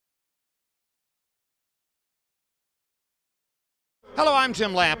Hello, I'm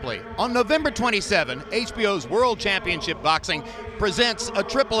Jim Lampley. On November 27, HBO's World Championship Boxing presents a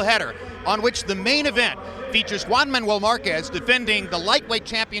triple header on which the main event features Juan Manuel Marquez defending the lightweight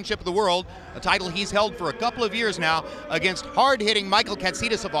championship of the world, a title he's held for a couple of years now, against hard-hitting Michael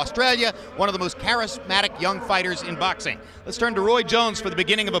Katsidis of Australia, one of the most charismatic young fighters in boxing. Let's turn to Roy Jones for the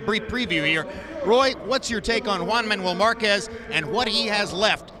beginning of a brief preview here. Roy, what's your take on Juan Manuel Marquez and what he has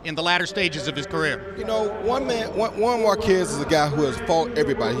left in the latter stages of his career? You know, Juan Marquez is a guy who has fought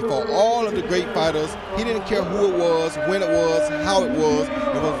everybody. He fought all of the great fighters. He didn't care who it was, when it was, how it was.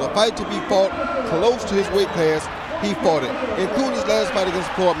 If it was a fight to be fought close to his weight class, he fought it, including his last fight against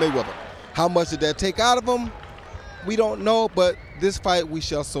Floyd Mayweather. How much did that take out of him? We don't know, but this fight we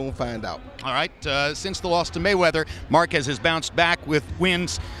shall soon find out. All right, since the loss to Mayweather, Marquez has bounced back with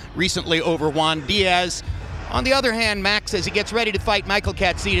wins recently over Juan Diaz. On the other hand, Max, as he gets ready to fight Michael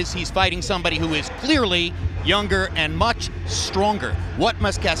Katsidis, he's fighting somebody who is clearly younger and much stronger. What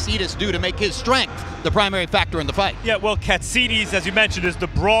must Katsidis do to make his strength the primary factor in the fight? Yeah, well, Katsidis, as you mentioned, is the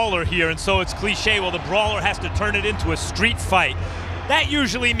brawler here, and so it's cliche, well, the brawler has to turn it into a street fight. That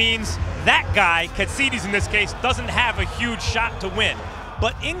usually means that guy, Katsidis in this case, doesn't have a huge shot to win.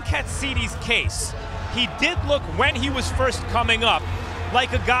 But in Katsidis' case, he did look, when he was first coming up,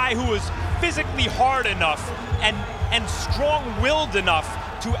 like a guy who was physically hard enough and strong-willed enough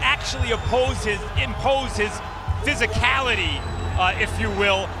to actually impose his physicality, if you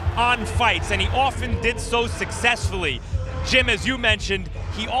will, on fights, and he often did so successfully. Jim, as you mentioned,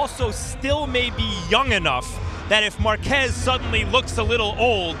 he also still may be young enough that if Marquez suddenly looks a little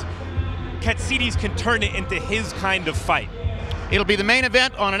old, Katsidis can turn it into his kind of fight. It'll be the main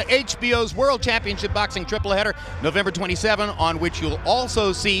event on an HBO's World Championship Boxing triple header, November 27, on which you'll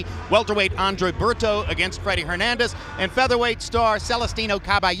also see welterweight Berto against Hernandez and featherweight star Celestino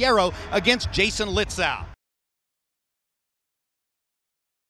Caballero against Jason Litzau.